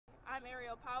I'm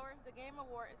Ariel Power. The Game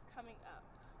Award is coming up.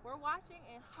 We're watching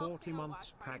and 40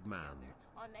 months Pagman.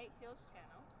 On Nate Hill's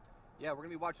channel. Yeah, we're going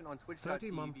to be watching on Twitch.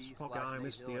 30 months Pog. I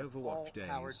missed the Overwatch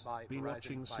days. Been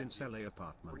watching since LA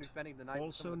apartment. We're going to be spending the night also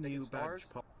with some of the new biggest badge stars,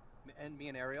 pop. and me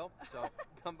and Ariel. So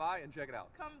come by and check it out.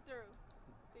 Come through.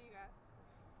 See you guys.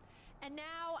 And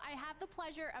now I have the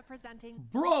pleasure of presenting.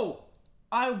 Bro,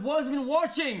 I wasn't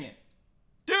watching.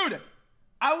 Dude,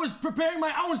 I was preparing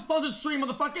my own sponsored stream,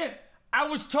 motherfucker. I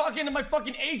was talking to my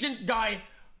fucking agent guy,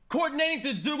 coordinating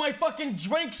to do my fucking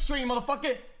drink stream,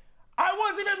 motherfucker. I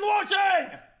wasn't even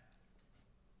watching.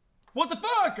 What the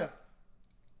fuck?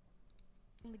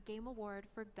 The Game Award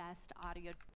for Best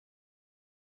Audio.